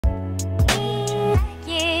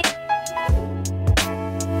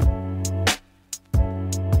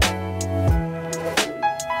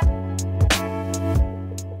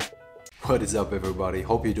What is up everybody?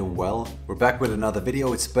 Hope you're doing well. We're back with another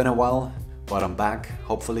video. It's been a while, but I'm back,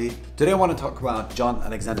 hopefully. Today I want to talk about JOHN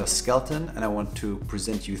ALEXANDER SKELTON, and I want to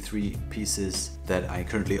present you 3 pieces that I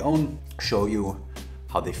currently own, show you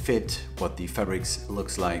how they fit, what the fabrics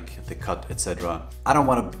looks like, the cut, etc. I don't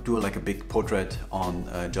want to do like a big portrait on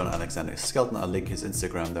JOHN ALEXANDER SKELTON. I'll link his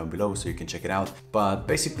Instagram down below so you can check it out. But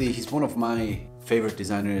basically he's one of my favorite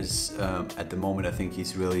designers at the moment. I think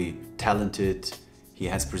he's really talented. He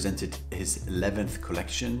has presented his 11th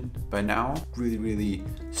collection by now. Really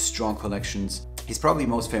strong collections. He's probably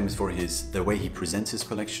most famous for the way he presents his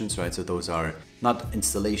collections, right? So those are not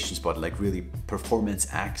installations, but like really performance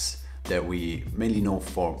acts that we mainly know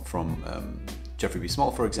from Jeffrey B. Small,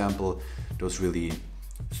 for example. Those really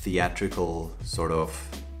theatrical sort of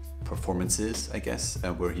performances, I guess,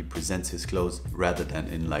 where he presents his clothes rather than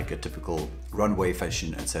in like a typical runway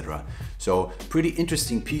fashion, etc. So pretty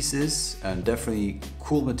interesting pieces and definitely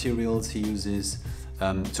cool materials he uses.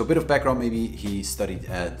 So a bit of background, maybe he studied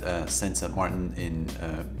at St. Martin in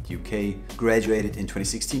UK, graduated in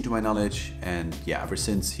 2016 to my knowledge, and yeah, ever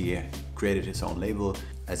since he created his own label.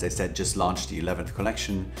 As I said, just launched the 11th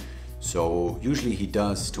collection. So usually he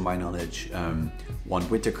does, to my knowledge, one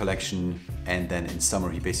winter collection, and then in summer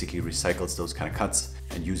he basically recycles those kind of cuts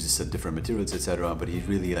and uses some different materials, etc. But he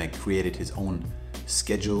really like created his own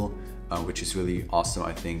schedule, which is really awesome,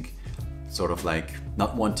 I think. Sort of like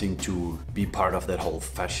not wanting to be part of that whole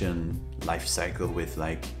fashion life cycle with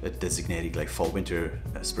like a designated like fall, winter,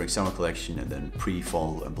 spring, summer collection, and then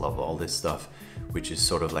pre-fall and blah blah, all this stuff, which is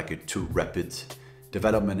sort of like a too rapid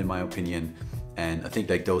development in my opinion. And I think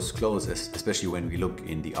like those clothes, especially when we look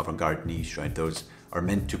in the avant-garde niche, right, those are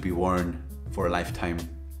meant to be worn for a lifetime.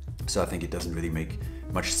 So I think it doesn't really make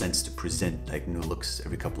much sense to present like new looks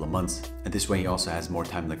every couple of months. And this way he also has more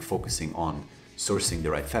time like focusing on sourcing the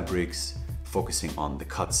right fabrics, focusing on the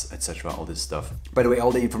cuts, etc., all this stuff. By the way,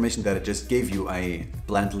 all the information that I just gave you, I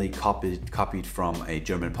blandly copied from a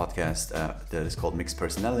German podcast that is called Mixed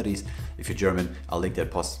Personalities. If you're German, I'll link that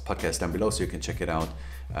podcast down below so you can check it out.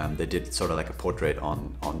 They did sort of like a portrait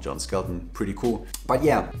on JOHN SKELTON, pretty cool. But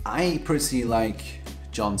yeah, I personally like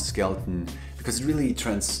JOHN SKELTON because it really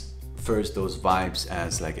transfers those vibes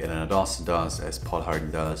as like Elena Dawson does, as Paul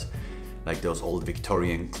Harden does, like those old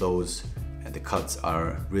Victorian clothes. And the cuts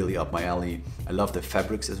are really up my alley. I love the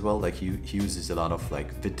fabrics as well. Like he uses a lot of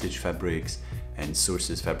like vintage fabrics and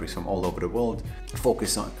sources fabrics from all over the world.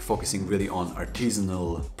 Focusing really on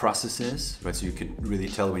artisanal processes, right? So you can really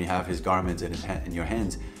tell when you have his garments in your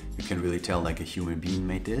hands, you can really tell like a human being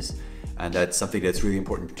made this. And that's something that's really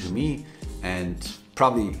important to me, and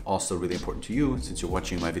probably also really important to you since you're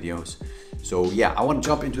watching my videos. So yeah, I want to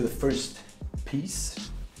jump into the first piece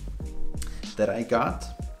that I got.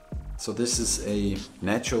 So this is a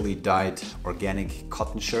naturally dyed organic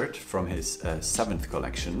cotton shirt from his 7th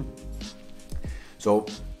collection. So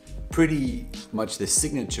pretty much the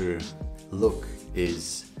signature look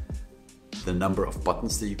is the number of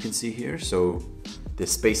buttons that you can see here. So the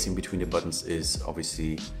spacing between the buttons is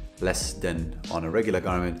obviously less than on a regular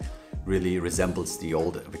garment. Really resembles the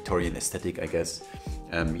old Victorian aesthetic, I guess.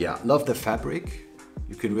 Yeah, love the fabric.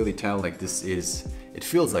 You can really tell like it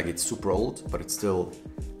feels like it's super old, but it's still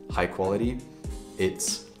high quality.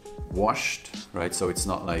 It's washed, right? So it's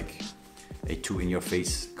not like a too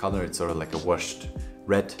in-your-face color. It's sort of like a washed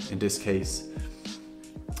red in this case.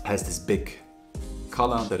 Has this big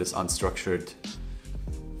collar that is unstructured,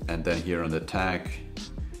 and then here on the tag,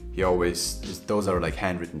 those are like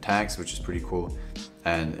handwritten tags, which is pretty cool.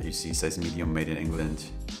 And you see size medium, made in England,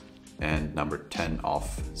 and number 10 of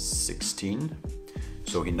 16.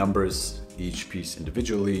 So he numbers each piece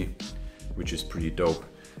individually, which is pretty dope.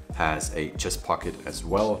 Has a chest pocket as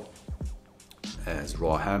well as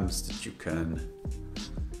raw hems that you can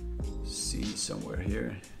see somewhere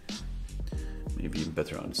here, maybe even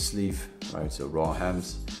better on the sleeve, right? So raw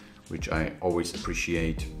hems, which I always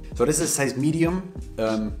appreciate. So this is size medium.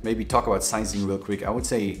 Maybe talk about sizing real quick. I would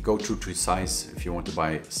say go true to size if you want to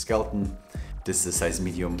buy Skeleton. This is a size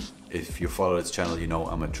medium. If you follow this channel, you know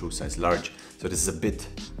I'm a true size large. So this is a bit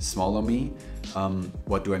small on me.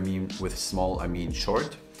 What do I mean with small? I mean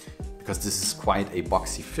short, because this is quite a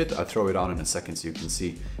boxy fit. I'll throw it on in a second so you can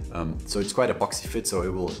see. So it's quite a boxy fit, so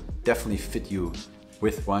it will definitely fit you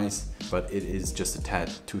width-wise, but it is just a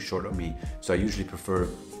tad too short on me. So I usually prefer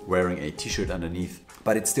wearing a t-shirt underneath,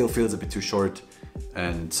 but it still feels a bit too short.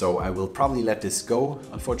 And so I will probably let this go,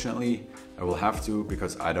 unfortunately. I will have to,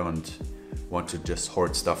 because I don't want to just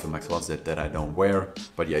hoard stuff in my closet that I don't wear.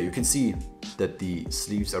 But yeah, you can see that the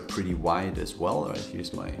sleeves are pretty wide as well. Right,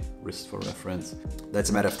 here's my wrist for reference.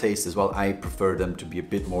 That's a matter of taste as well. I prefer them to be a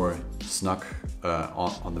bit more snug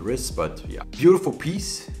on the wrist, but yeah, beautiful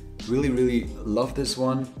piece. Really love this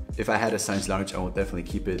one. If I had a size large, I would definitely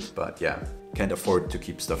keep it, but yeah, can't afford to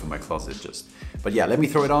keep stuff in my closet just. But yeah, let me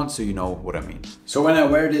throw it on so you know what I mean. So when I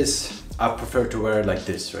wear this, I prefer to wear it like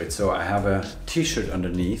this, right? So I have a t-shirt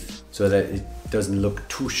underneath so that it doesn't look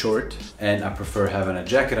too short, and I prefer having a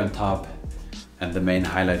jacket on top. And the main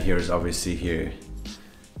highlight here is obviously here,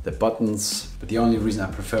 the buttons. But the only reason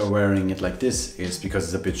I prefer wearing it like this is because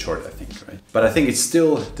it's a bit short, I think, right? But I think it's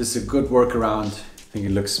still, this is a good workaround. I think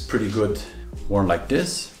it looks pretty good worn like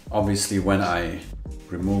this. Obviously, when I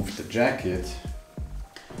remove the jacket,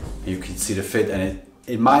 you can see the fit, and it,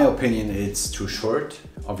 in my opinion, it's too short.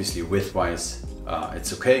 Obviously, width-wise,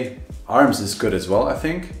 it's okay. Arms is good as well, I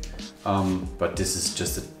think, but this is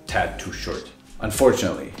just a tad too short,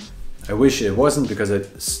 unfortunately. I wish it wasn't, because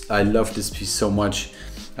I love this piece so much.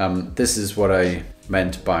 This is what I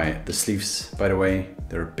meant by the sleeves, by the way.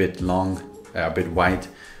 They're a bit long, a bit wide.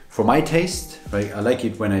 For my taste, right? I like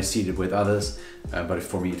it when I see it with others, but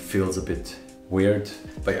for me it feels a bit weird.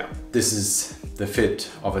 But yeah, this is the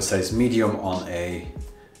fit of a size medium on a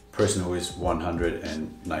person who is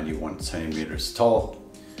 191 centimeters tall.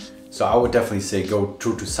 So I would definitely say go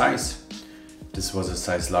true to size. If this was a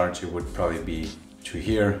size large, it would probably be to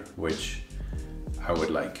here, which I would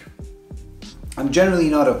like. I'm generally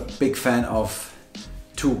not a big fan of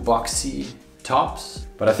too boxy tops,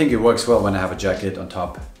 but I think it works well when I have a jacket on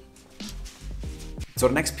top. So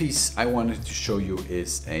the next piece I wanted to show you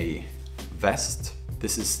is a vest.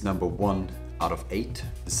 This is number 1 out of 8.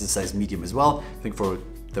 This is size medium as well. I think for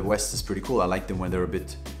the vest is pretty cool. I like them when they're a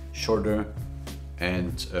bit shorter,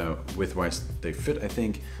 and width-wise they fit, I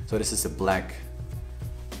think. So this is a black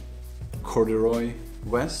corduroy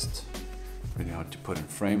vest. Really hard to put in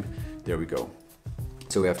frame. There we go.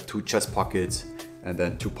 So we have 2 chest pockets and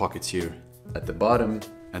then 2 pockets here at the bottom,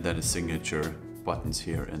 and then a signature buttons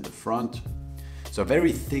here in the front. So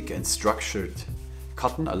very thick and structured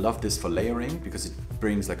cotton. I love this for layering because it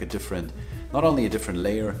brings like a different, not only a different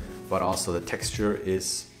layer, but also the texture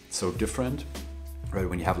is so different, right?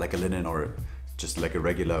 When you have like a linen or just like a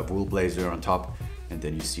regular wool blazer on top, and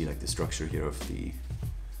then you see like the structure here of the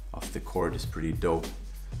cord is pretty dope.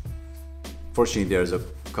 Fortunately, there's a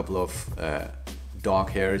couple of dog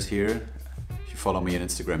hairs here. If you follow me on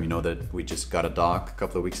Instagram, you know that we just got a dog a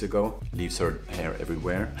couple of weeks ago. Leaves her hair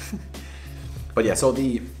everywhere. But yeah, so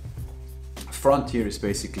the front here is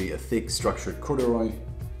basically a thick structured corduroy,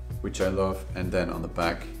 which I love. And then on the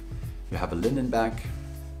back, you have a linen back,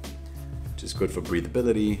 which is good for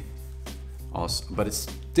breathability. Also, but it's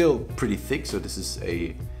still pretty thick. So this is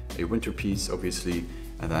a winter piece, obviously.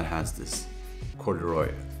 And that has this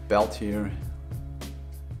corduroy belt here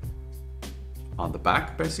on the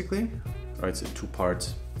back, basically. All right, so 2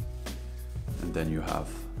 parts. And then you have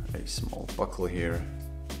a small buckle here.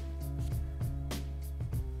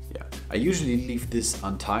 Yeah, I usually leave this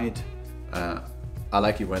untied. I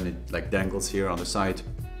like it when it like dangles here on the side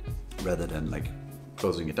rather than like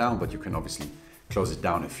closing it down, but you can obviously close it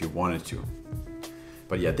down if you wanted to.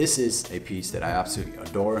 But yeah, this is a piece that I absolutely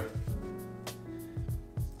adore.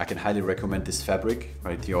 I can highly recommend this fabric,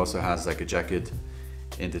 right? He also has like a jacket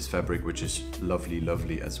in this fabric, which is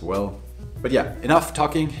lovely as well. But yeah, enough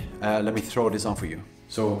talking. Let me throw this on for you.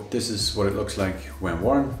 So this is what it looks like when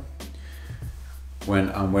worn. When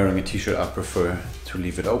I'm wearing a t-shirt, I prefer to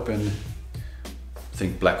leave it open. I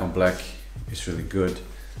think black on black is really good.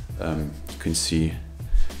 You can see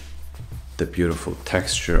the beautiful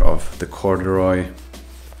texture of the corduroy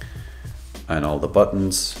and all the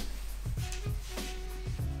buttons.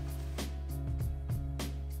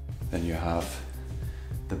 Then you have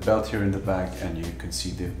the belt here in the back, and you can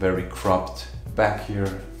see the very cropped back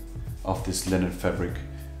here of this linen fabric,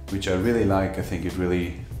 which I really like. I think it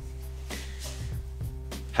really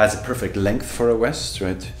has a perfect length for a vest,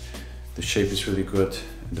 right? The shape is really good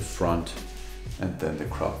in the front, and then the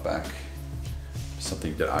crop back.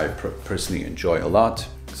 Something that I personally enjoy a lot.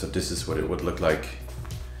 So this is what it would look like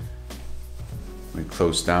when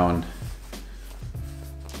closed down.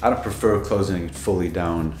 I don't prefer closing it fully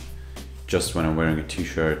down just when I'm wearing a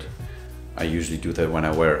t-shirt. I usually do that when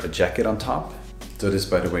I wear a jacket on top. So this,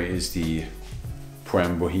 by the way, is the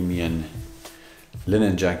Poem Bohemian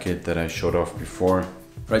linen jacket that I showed off before.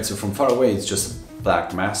 Right, so from far away it's just a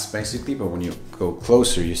black mass basically, but when you go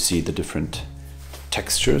closer you see the different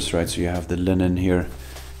textures, right? So you have the linen here,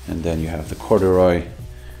 and then you have the corduroy,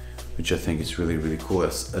 which I think is really cool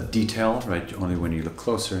as a detail, right? Only when you look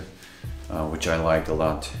closer. which I liked a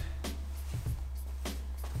lot.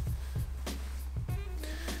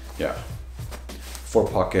 Yeah, 4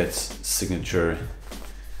 pockets, signature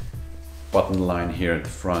button line here at the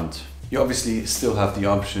front. You obviously still have the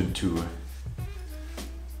option to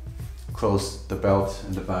close the belt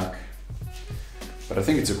in the back, but I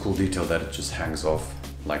think it's a cool detail that it just hangs off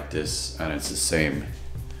like this, and it's the same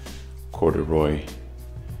corduroy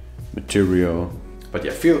material. But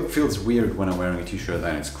yeah, feels weird when I'm wearing a t-shirt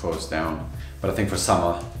and it's closed down, but I think for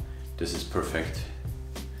summer this is perfect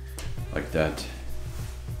like that.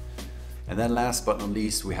 And then last but not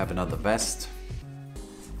least, we have another vest.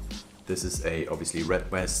 This is a obviously red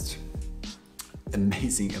vest.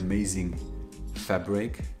 Amazing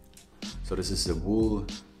fabric. So this is a wool,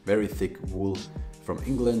 very thick wool from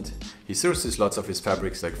England. He sources lots of his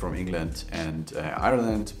fabrics like from England and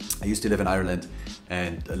Ireland. I used to live in Ireland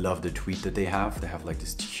and I love the tweed that they have. They have like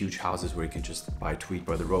these huge houses where you can just buy tweed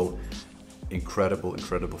by the roll. Incredible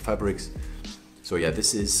fabrics. So yeah,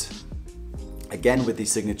 this is again with the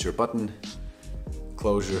signature button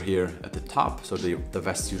closure here at the top. So the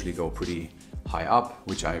vests usually go pretty high up,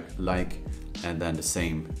 which I like. And then the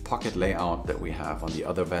same pocket layout that we have on the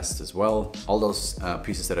other vest as well. All those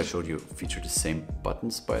pieces that I showed you feature the same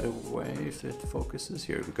buttons, by the way, if it focuses.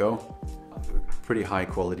 Here we go. Pretty high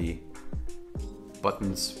quality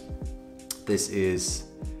buttons. This is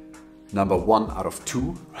number 1 out of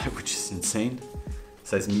 2, right, which is insane.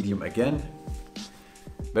 Size medium again.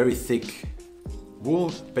 Very thick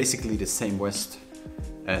wool, basically the same vest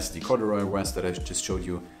as the corduroy vest that I just showed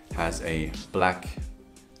you. Has a black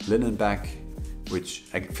linen back, which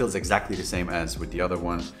feels exactly the same as with the other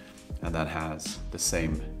one, and that has the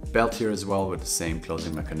same belt here as well with the same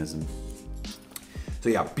closing mechanism. So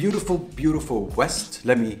yeah, beautiful vest.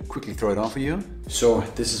 Let me quickly throw it on for you. So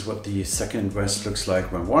this is what the second vest looks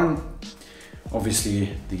like when worn. Obviously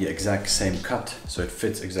the exact same cut, so it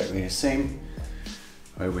fits exactly the same.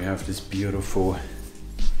 Right, we have this beautiful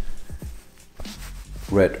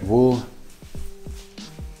red wool,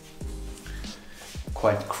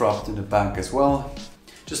 quite cropped in the back as well.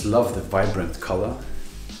 Just love the vibrant color.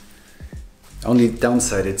 Only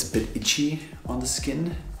downside, it's a bit itchy on the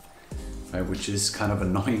skin, right, which is kind of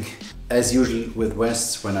annoying. As usual with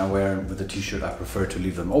vests, when I wear them with a t-shirt, I prefer to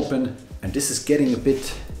leave them open. And this is getting a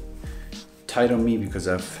bit tight on me because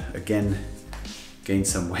I've again gained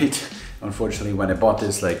some weight. Unfortunately, when I bought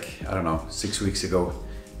this, like, I don't know, 6 weeks ago,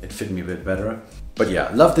 it fit me a bit better. But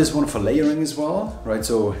yeah, love this one for layering as well, right?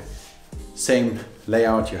 So same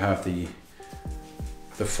layout, you have the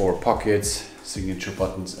 4 pockets, signature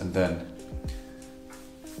buttons, and then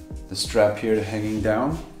the strap here hanging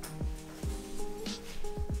down.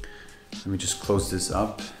 Let me just close this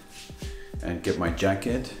up and get my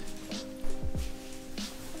jacket.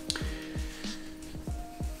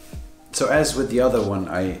 So as with the other one,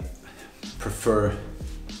 I prefer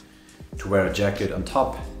to wear a jacket on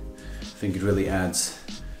top. I think it really adds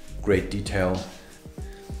great detail.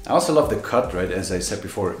 I also love the cut, right? As I said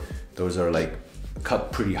before, those are like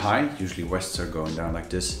cut pretty high. Usually vests are going down like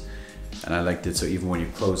this. And I liked it, so even when you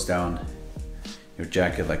close down your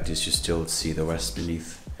jacket like this, you still see the vest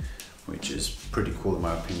beneath, which is pretty cool in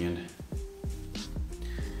my opinion.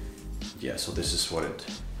 Yeah, so this is what it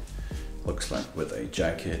looks like with a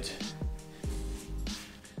jacket.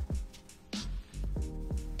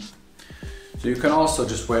 So you can also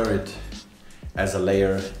just wear it as a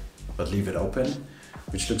layer, but leave it open,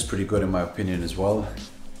 which looks pretty good in my opinion as well.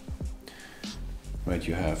 Right,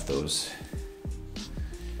 you have those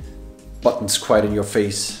buttons quite in your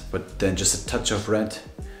face, but then just a touch of red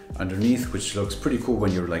underneath, which looks pretty cool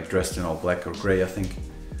when you're like dressed in all black or gray, I think.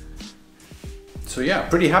 So yeah,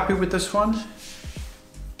 pretty happy with this one.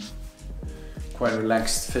 Quite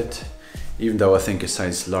relaxed fit, even though I think a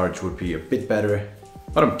size large would be a bit better,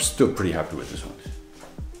 but I'm still pretty happy with this one.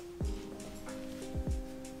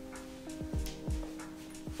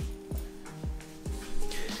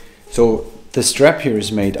 So the strap here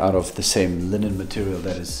is made out of the same linen material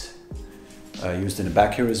that is used in the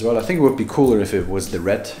back here as well. I think it would be cooler if it was the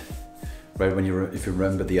red, right? If you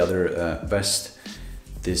remember the other vest,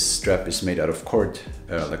 this strap is made out of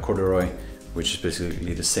like corduroy, which is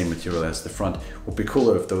basically the same material as the front. It would be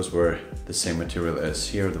cooler if those were the same material as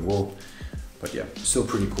here, the wool. But yeah, still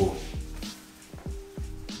pretty cool.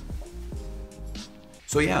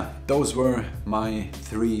 So yeah, those were my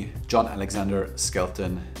 3 John Alexander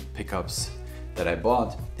Skelton pickups that I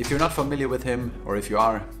bought. if you're not familiar with him, or if you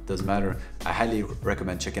are, doesn't matter, I highly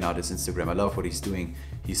recommend checking out his Instagram. I love what he's doing.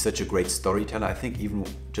 He's such a great storyteller. I think even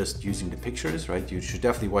just using the pictures, right? You should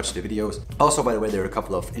definitely watch the videos. Also, by the way, there are a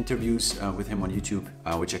couple of interviews with him on YouTube,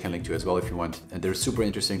 which I can link to as well if you want. And they're super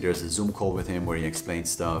interesting. There's a Zoom call with him where he explains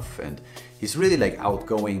stuff, and he's really like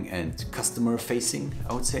outgoing and customer facing,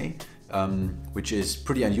 I would say, which is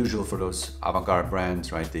pretty unusual for those avant-garde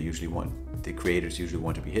brands, right? The creators usually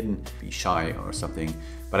want to be hidden, be shy or something.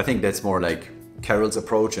 But I think that's more like Carol's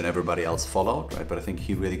approach, and everybody else followed, right? But I think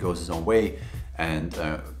he really goes his own way and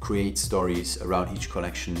creates stories around each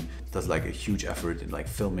collection, does like a huge effort in like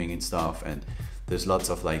filming and stuff, and there's lots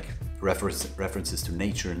of like references to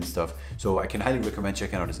nature and stuff. So I can highly recommend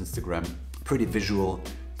checking out his Instagram. Pretty visual,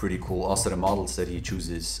 pretty cool. Also the models that he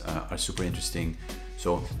chooses are super interesting.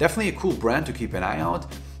 So definitely a cool brand to keep an eye out.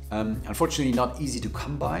 Unfortunately not easy to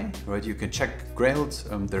come by, right? You can check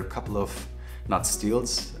Grailed. There are a couple of, not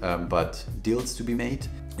steals, but deals to be made.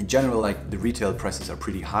 In general, like the retail prices are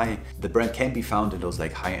pretty high. The brand can be found in those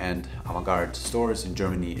like high-end avant-garde stores. In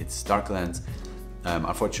Germany, it's Darklands.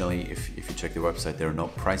 Unfortunately, if you check the website, there are no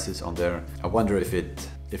prices on there. I wonder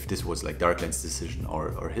if this was like Darklands' decision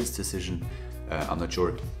or his decision. I'm not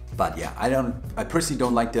sure. But yeah, I personally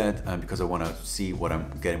don't like that because I want to see what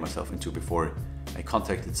I'm getting myself into before I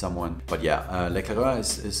contacted someone. But yeah, Le Carreur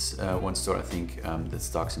is one store I think that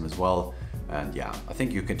stocks him as well. And yeah, I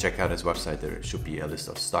think you can check out his website. There should be a list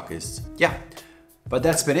of stockists. Yeah, but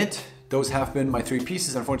that's been it. Those have been my 3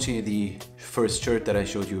 pieces. Unfortunately, the first shirt that I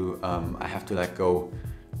showed you, I have to let go.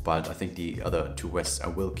 But I think the other 2 vests I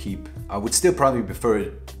will keep. I would still probably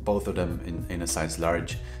prefer both of them in a size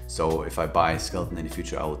large. So if I buy Skeleton in the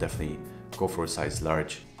future, I will definitely go for a size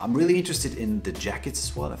large. I'm really interested in the jackets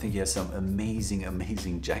as well. I think he has some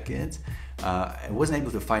amazing jackets. I wasn't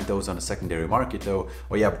able to find those on the secondary market though.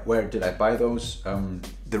 Oh yeah, where did I buy those?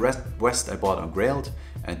 The rest I bought on Grailed,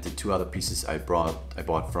 and the 2 other pieces I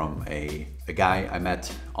bought from a guy I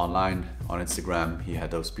met online on Instagram. He had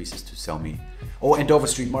those pieces to sell me. Oh, and Dover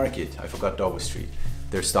Street Market. I forgot Dover Street.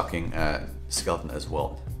 They're stocking Skeleton as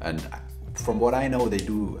well. And from what I know, they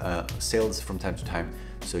do sales from time to time.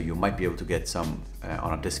 So you might be able to get some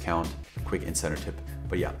on a discount. Quick insider tip.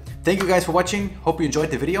 But yeah, thank you guys for watching. Hope you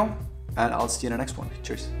enjoyed the video, and I'll see you in the next one.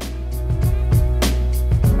 Cheers.